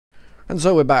And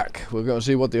so we're back. We're going to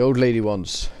see what the old lady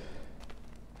wants.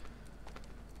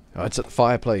 Oh, it's at the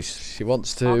fireplace. She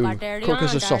wants to cook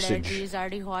us a sausage.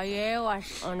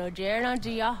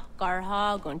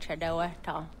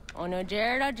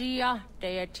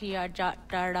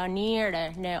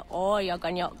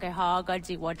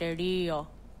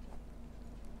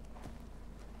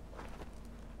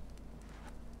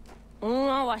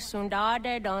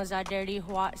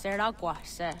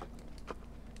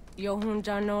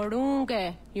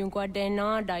 Yohunjanorunge,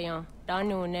 Yunguadenadayan,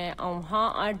 Danune,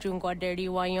 Amha Ajunguaderi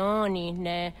Wayani,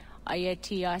 Ne,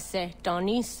 Ayatia se,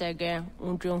 Danisege,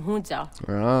 Unjunhuza.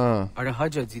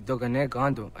 Arahaja Zidogane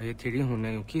Gando, Ayatiri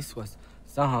Hune Kiswas,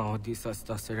 Saha Odisas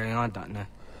Tasirayanda.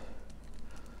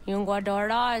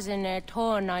 Yunguadora is in a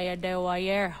ton,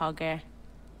 Ayadewayer Hage.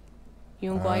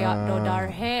 Yunguayat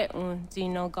Dodarhe,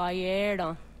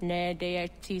 Zinogayera, Ne de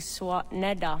Tiswa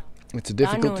Neda. It's a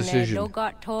difficult decision.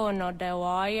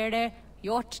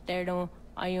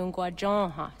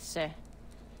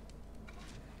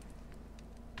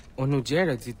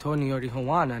 Onujera Zitoni Ori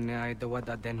Hawana ne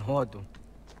Aidawada Den Hodu.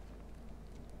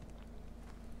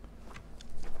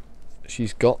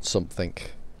 She's got something.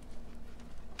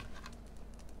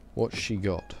 What's she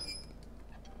got?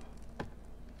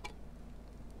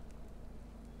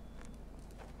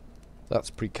 That's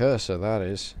precursor, that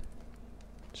is.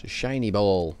 It's a shiny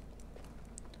ball.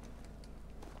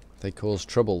 They cause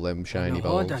trouble, them shiny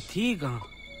balls.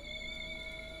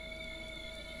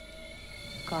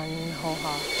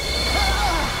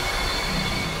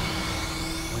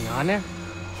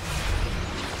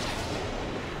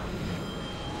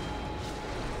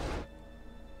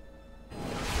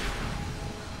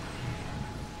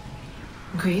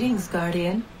 Greetings,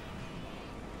 Guardian.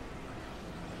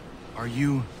 Are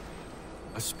you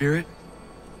a spirit?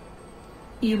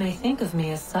 You may think of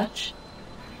me as such.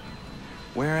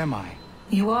 Where am I?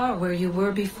 You are where you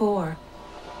were before.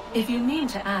 If you mean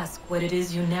to ask what it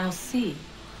is you now see,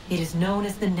 it is known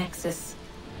as the Nexus.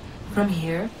 From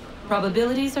here,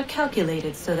 probabilities are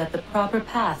calculated so that the proper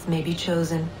path may be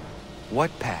chosen.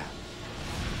 What path?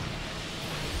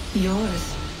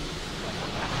 Yours.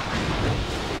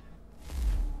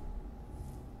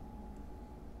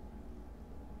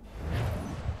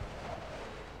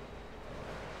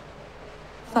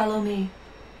 Follow me.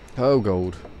 Oh,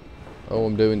 gold. Oh,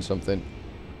 I'm doing something.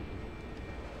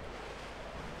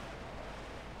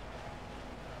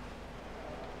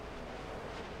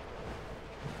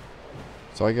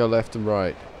 So I go left and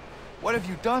right. What have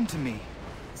you done to me?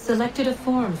 Selected a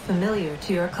form familiar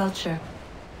to your culture.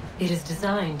 It is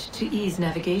designed to ease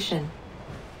navigation.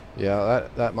 Yeah,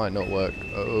 that might not work.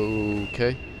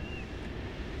 Okay.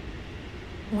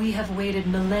 We have waited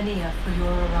millennia for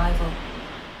your arrival.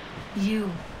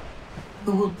 You,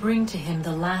 who will bring to him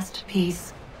the last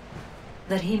piece,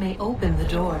 that he may open the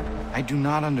door. I do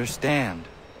not understand.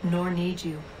 Nor need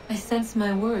you. I sense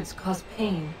my words cause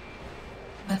pain.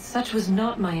 But such was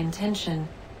not my intention.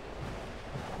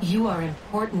 You are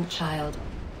important, child,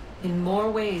 in more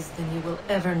ways than you will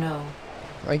ever know.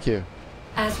 Thank you.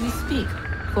 As we speak,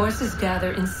 forces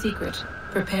gather in secret,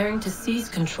 preparing to seize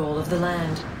control of the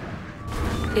land.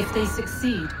 If they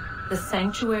succeed, the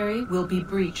sanctuary will be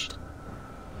breached.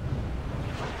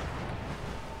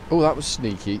 Oh, that was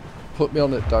sneaky. Put me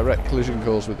on a direct collision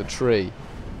course with a tree.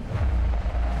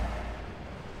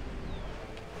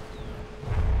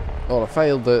 Oh, I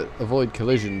failed the avoid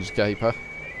collisions caper.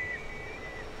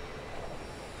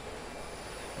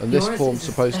 And this Yours form's is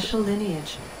a supposed special to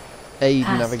lineage. aid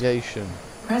Past, navigation.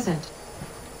 Present,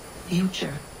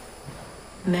 future.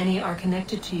 Many are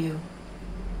connected to you.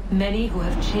 Many who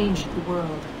have changed the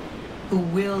world, who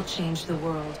will change the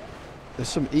world. There's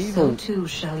some evil So too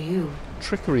shall you.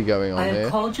 trickery going on I have here.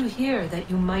 called you here that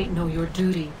you might know your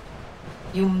duty.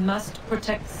 You must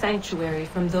protect Sanctuary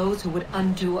from those who would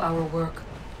undo our work.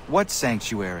 What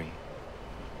sanctuary?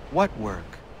 What work?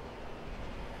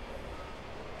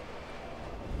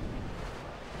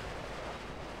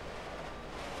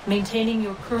 Maintaining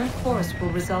your current course will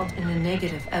result in a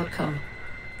negative outcome.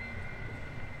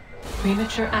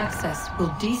 Premature access will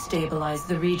destabilize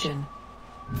the region.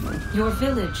 Your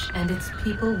village and its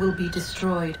people will be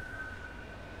destroyed.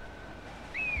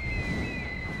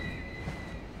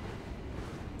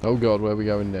 Oh god, where are we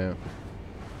going now?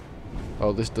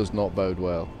 Oh, this does not bode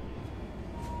well.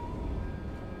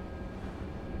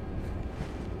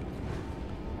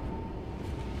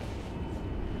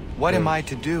 What am I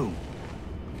to do?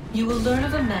 You will learn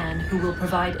of a man who will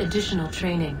provide additional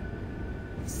training.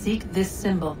 Seek this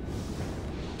symbol.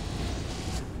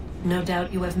 No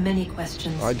doubt you have many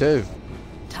questions. I do.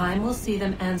 Time will see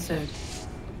them answered.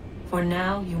 For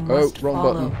now, you must wrong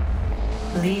follow. button.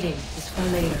 Bleeding is for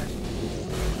later.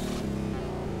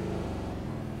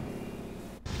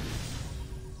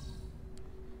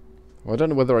 Well, I don't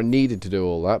know whether I needed to do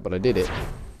all that, but I did it.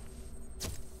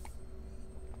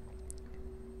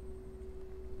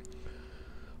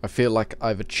 I feel like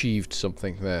I've achieved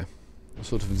something there. A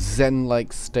sort of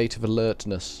zen-like state of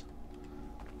alertness.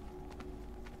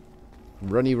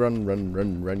 Runny run, run,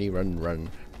 run, runny run, run.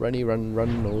 Runny run,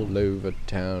 run all over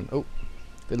town. Oh,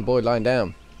 little boy lying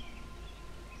down.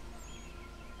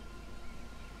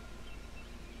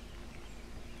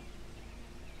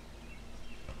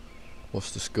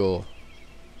 What's the score?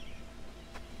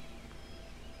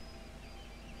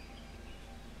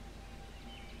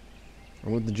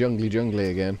 I'm with the jungly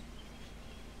again.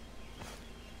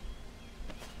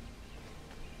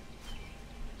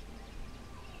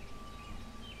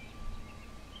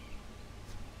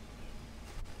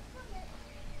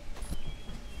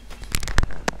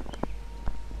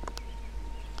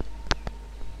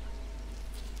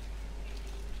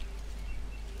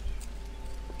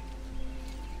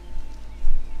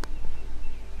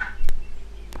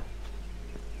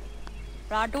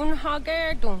 Radun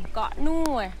hagerdun, got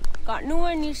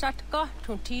nuwe ni satka,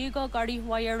 tuntiga gari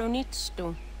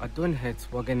wayerunitstu. Adun hets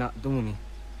wagena duni.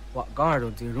 Wat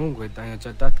garu di rungwe daya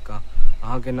jadatka.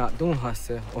 Ahagena dun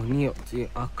hase onio di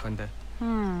akande.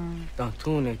 Dan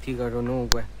tune tiga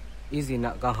runugwe. Izi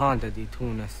na gahanda di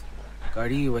tunes.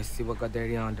 Gari wesi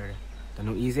wagaderi andere.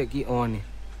 Danu ize gi oni.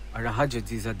 Arahajo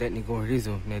di zadetni go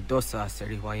rizu ne dosa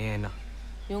aseri wayena.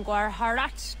 Yungar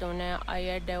haratstone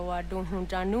ayadewa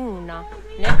dunhunjanuna,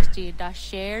 nexti da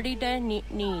sheri de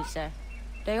nise.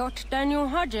 De ot danu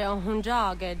haje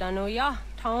hunjage danu ya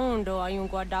taundo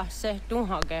ayungwa da se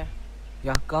dunhage.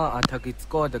 Ya ka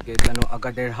atakitskoda ge danu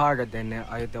agader harda dene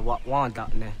ayadewa wanda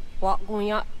ne. Wat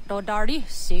gunya do dari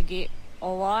sigi,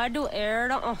 owadu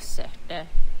era osete.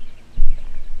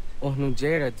 Ohnu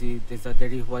jera di de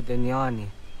zaderi wadenyani.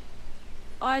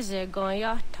 Aze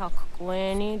goya tak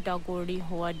gweni daguri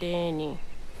huadeni.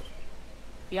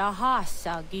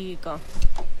 Yahasa giga.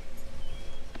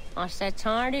 Ase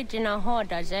tari jina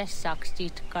hoda ze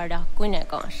sakstit kada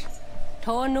kunegas.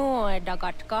 Tonu e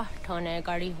dagatka tone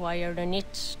gari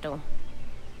huayernitsto.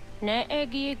 Ne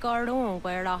egi garun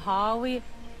gwera hawi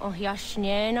o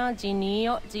yashnena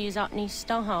zinio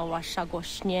zizatnista hawa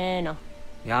shagoshnena.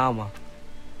 Yama.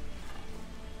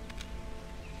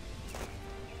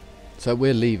 So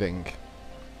we're leaving.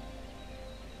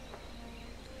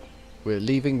 We're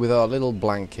leaving with our little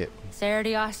blanket.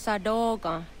 Seria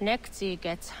sadoga, nekti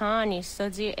gets hani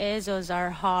sudzi ezos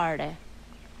are harde.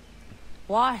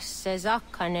 Was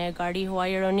sezakane gari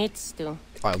huayronitstu.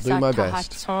 I'll do my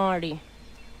best. Satahatsari.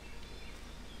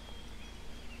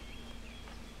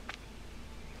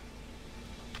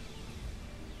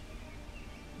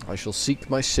 I shall seek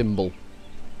my cymbal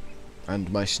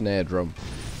and my snare drum.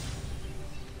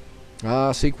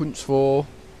 Ah, sequence 4.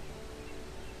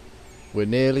 We're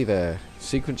nearly there.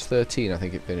 Sequence 13, I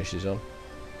think it finishes on.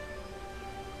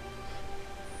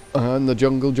 And the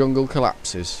jungle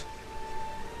collapses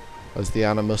as the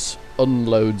Animus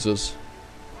unloads us.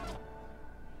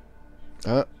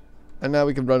 And now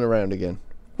we can run around again.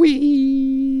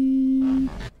 Whee!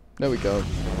 There we go.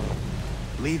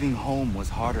 Leaving home was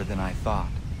harder than I thought.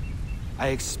 I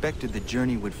expected the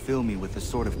journey would fill me with a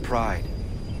sort of pride,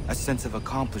 a sense of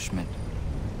accomplishment.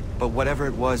 But whatever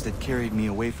it was that carried me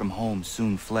away from home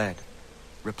soon fled,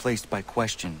 replaced by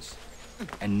questions,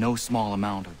 and no small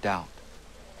amount of doubt.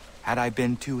 Had I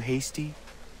been too hasty?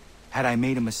 Had I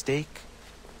made a mistake?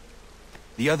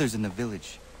 The others in the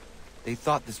village, they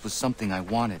thought this was something I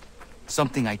wanted,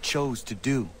 something I chose to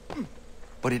do.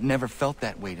 But it never felt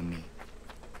that way to me.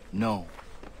 No,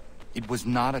 it was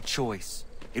not a choice.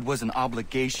 It was an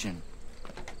obligation.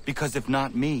 Because if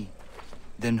not me,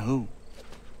 then who?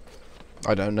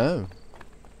 I don't know.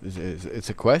 It's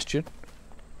a question.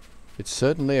 It's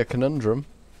certainly a conundrum.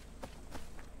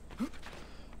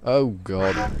 Oh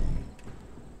God.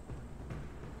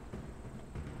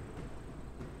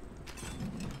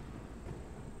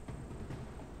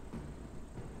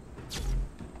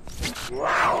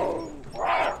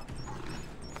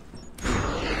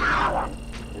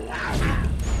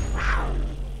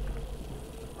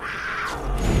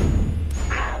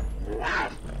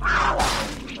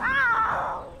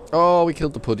 Oh, we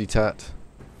killed the puddy tat.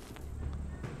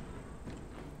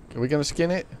 Are we going to skin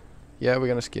it? Yeah, we're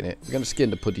going to skin it. We're going to skin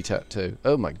the puddy tat too.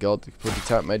 Oh my God, the puddy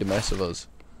tat made a mess of us.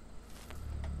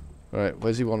 Alright,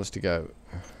 where's he want us to go?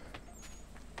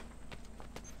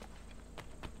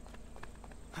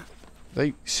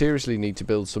 They seriously need to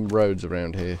build some roads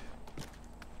around here.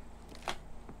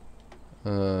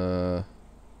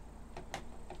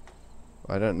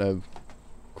 I don't know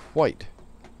quite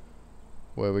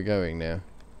where we're going now.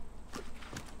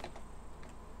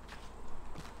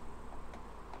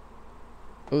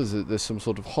 Oh, there's some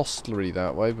sort of hostelry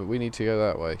that way, but we need to go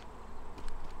that way.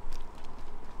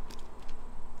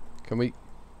 Can we?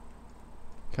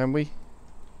 Can we?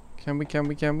 Can we? Can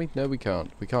we? Can we? No, we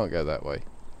can't. We can't go that way.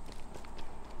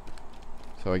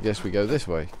 So I guess we go this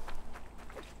way.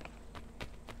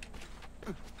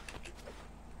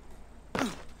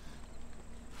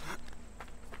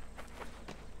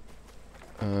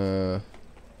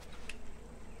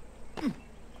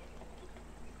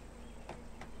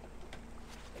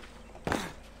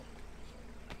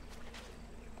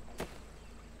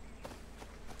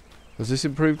 Has this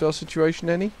improved our situation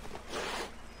any?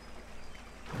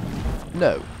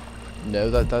 No. No,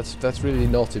 that's really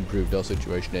not improved our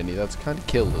situation any. That's kind of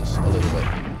killed us a little bit.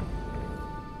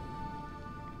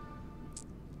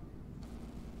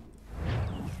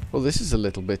 Well, this is a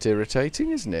little bit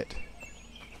irritating, isn't it?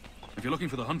 If you're looking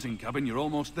for the hunting cabin, you're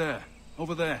almost there.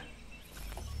 Over there.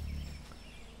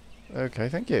 Okay,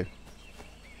 thank you.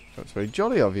 That's very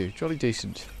jolly of you. Jolly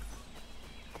decent.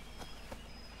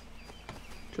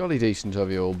 Jolly decent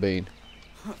of you all been.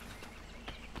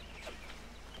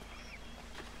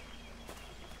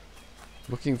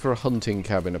 Looking for a hunting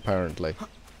cabin, apparently.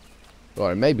 Or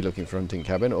I may be looking for a hunting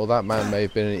cabin, or that man may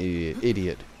have been an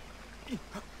idiot.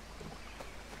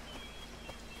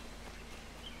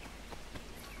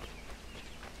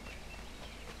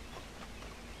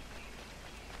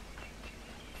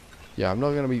 Yeah, I'm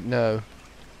not going to be... No.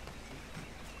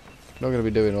 Not going to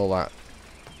be doing all that.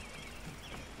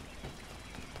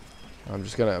 I'm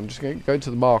just gonna go to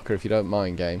the marker if you don't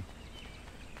mind, game.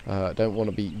 I don't want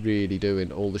to be really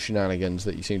doing all the shenanigans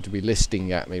that you seem to be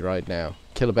listing at me right now.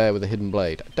 Kill a bear with a hidden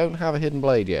blade. I don't have a hidden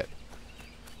blade yet.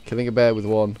 Killing a bear with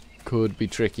one could be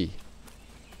tricky.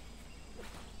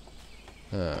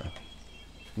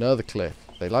 Another cliff.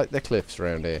 They like their cliffs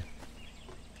around here.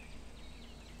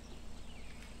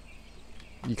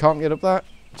 You can't get up that?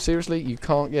 Seriously, you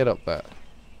can't get up that.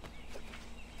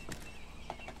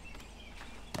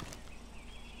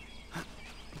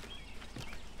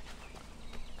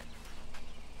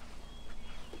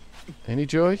 Any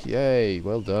joy? Yay,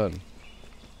 well done.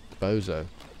 Bozo.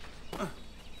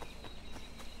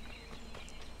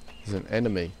 There's an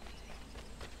enemy.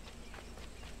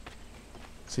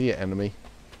 See ya, enemy.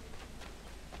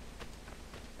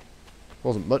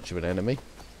 Wasn't much of an enemy.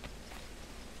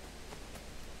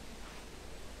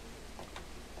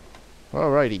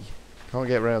 Alrighty. Can't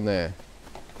get around there.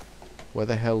 Where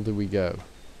the hell do we go?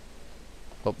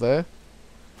 Up there?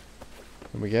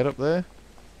 Can we get up there?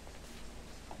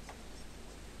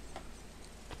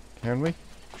 Can we?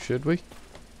 Should we?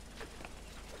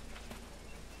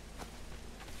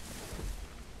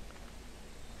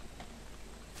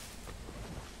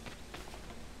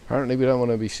 Apparently we don't want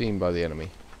to be seen by the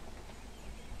enemy.